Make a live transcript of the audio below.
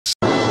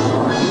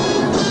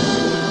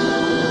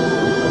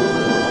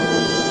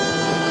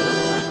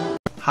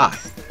Hi,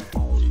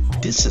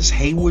 this is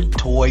Hayward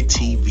Toy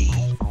TV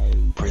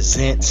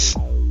presents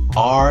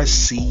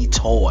RC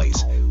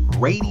Toys,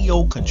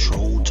 radio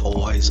controlled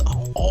toys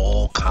of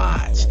all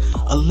kinds,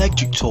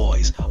 electric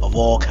toys of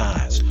all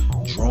kinds,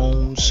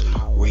 drones,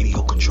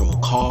 radio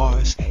controlled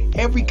cars,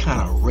 every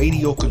kind of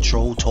radio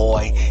controlled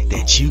toy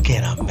that you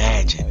can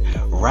imagine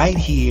right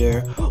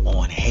here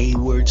on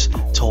Hayward's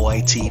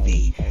Toy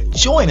TV.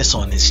 Join us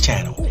on this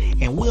channel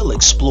and we'll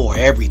explore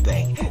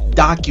everything,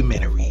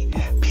 documentary,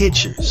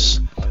 pictures,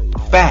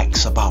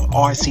 facts about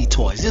RC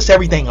toys, just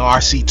everything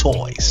RC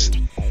toys.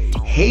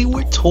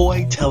 Hayward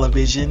Toy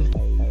Television,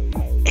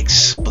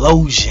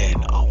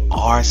 explosion of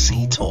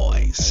RC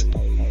toys.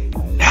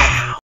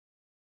 Now.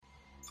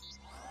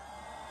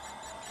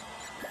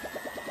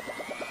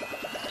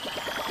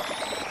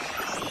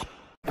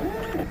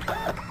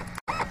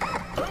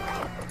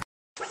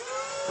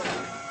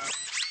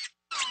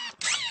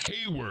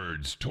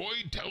 Hayward's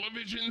Toy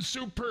Television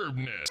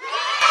superbness.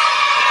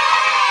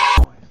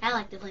 I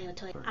like to play with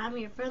toys. I'm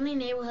your friendly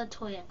neighborhood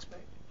toy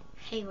expert,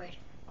 Hayward.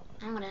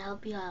 I'm gonna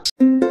help you out.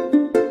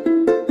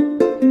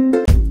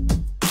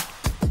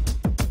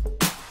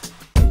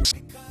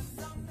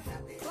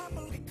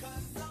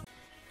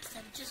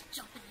 Instead of just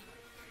jumping in.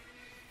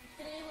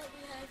 Today what we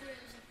have here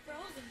is a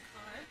frozen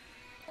car.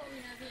 What we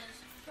have here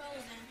is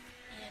frozen,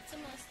 and it's a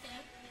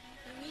Mustang.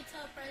 The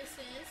retail price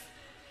is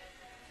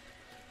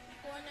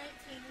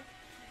 $419,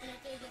 and it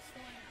is $4.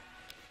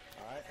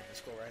 Alright, let's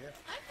go right here.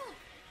 I know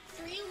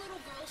 3 little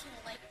girls who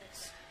will like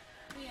this.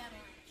 We have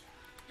orange.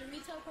 The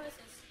retail price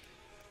is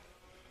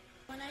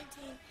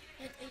 $119,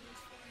 and it is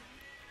 $4.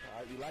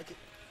 Alright, you like it?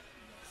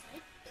 Yes,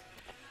 yeah.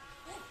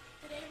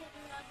 Today what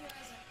we have here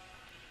is a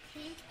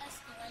pink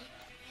Escalade,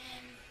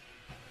 and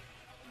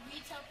the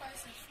retail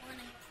price is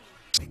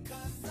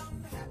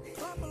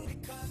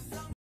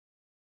 $419.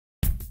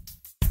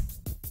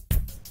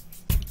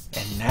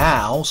 And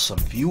now some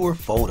viewer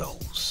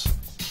photos.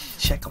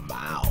 Check them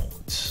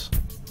out.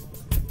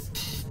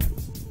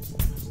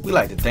 We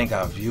like to thank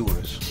our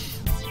viewers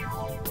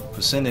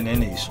for sending in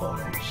these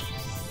photos.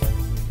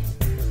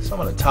 Some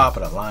of the top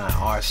of the line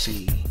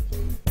RC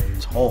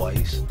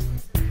toys,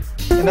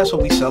 and that's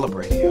what we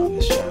celebrate here on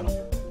this channel.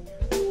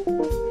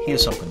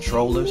 Here's some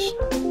controllers,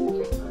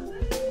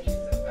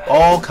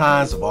 all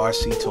kinds of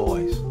RC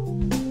toys,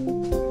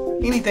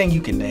 anything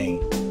you can name.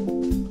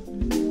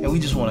 And we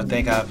just want to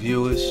thank our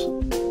viewers,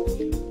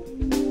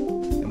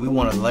 and we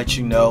want to let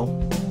you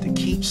know to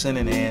keep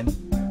sending in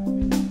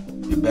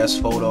your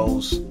best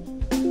photos,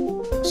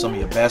 some of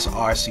your best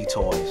RC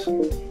toys,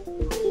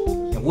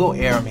 and we'll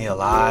air them here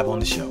live on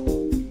the show.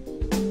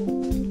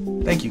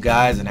 Thank you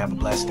guys, and have a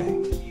blessed day.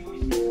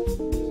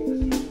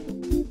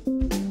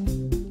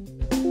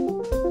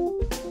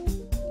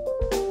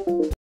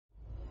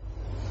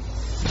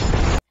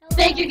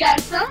 Thank you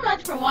guys so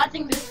much for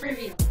watching this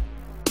review.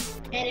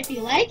 And if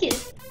you like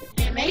it,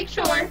 then make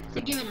sure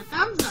to give it a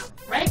thumbs up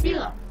right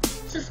below.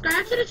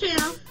 Subscribe to the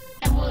channel,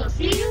 and we'll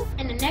see you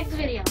in the next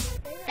video.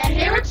 At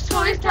Hayward's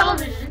Toys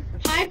Television,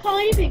 high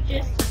quality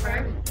pictures,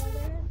 suburbanness.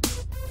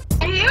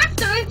 At Hayward's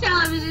Toys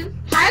Television,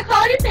 high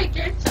quality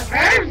pictures,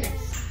 suburbanness.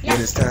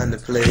 When it's time to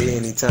play,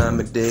 any time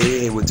of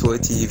day, with Toy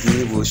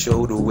TV, we'll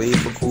show the way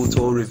for cool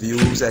toy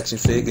reviews, action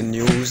figure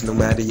news, no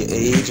matter your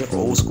age,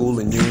 old school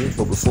or new.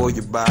 But before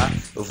you buy,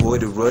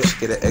 avoid a rush,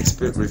 get an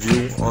expert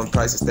review on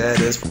price and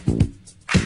status.